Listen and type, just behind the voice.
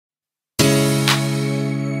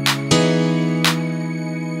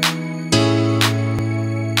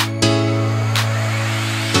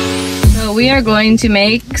So we are going to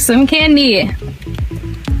make some candy.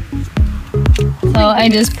 So I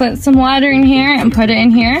just put some water in here and put it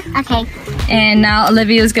in here. Okay. And now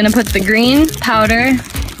Olivia's gonna put the green powder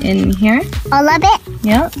in here. All of it?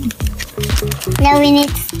 Yep. Now we need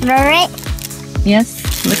to stir it.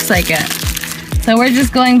 Yes, looks like it. So we're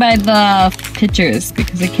just going by the pictures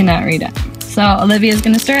because I cannot read it. So Olivia's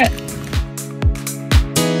gonna stir it.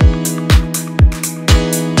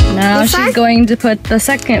 Now This she's one? going to put the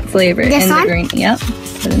second flavor This in one? the green. Yep.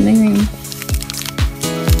 Put in the green.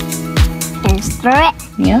 And stir it.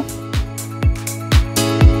 Yep.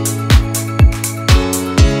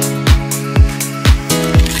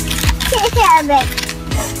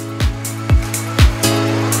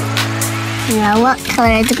 Now what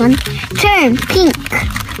color is it going to turn? Pink.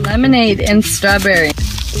 Lemonade and strawberry.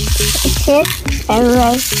 Here and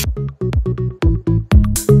rice.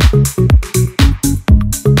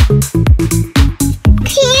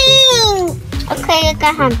 Pink. Okay, you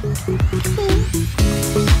got him.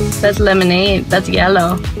 That's lemonade. That's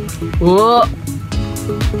yellow. Whoa.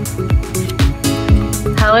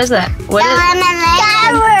 How is that? What is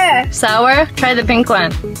Lemonade. Sour. sour? Try the pink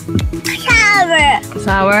one. Sour.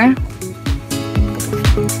 Sour.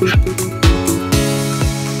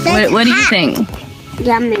 What do you think?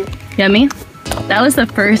 Yummy. Yummy? That was the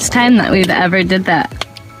first time that we've ever did that.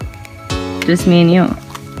 Just me and you.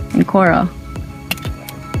 And Coral.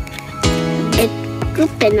 Big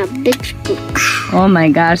scoop and a big scoop. Oh my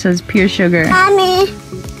gosh, that's pure sugar. Mommy.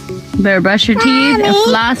 Better brush your teeth and Mommy.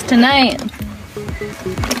 floss tonight.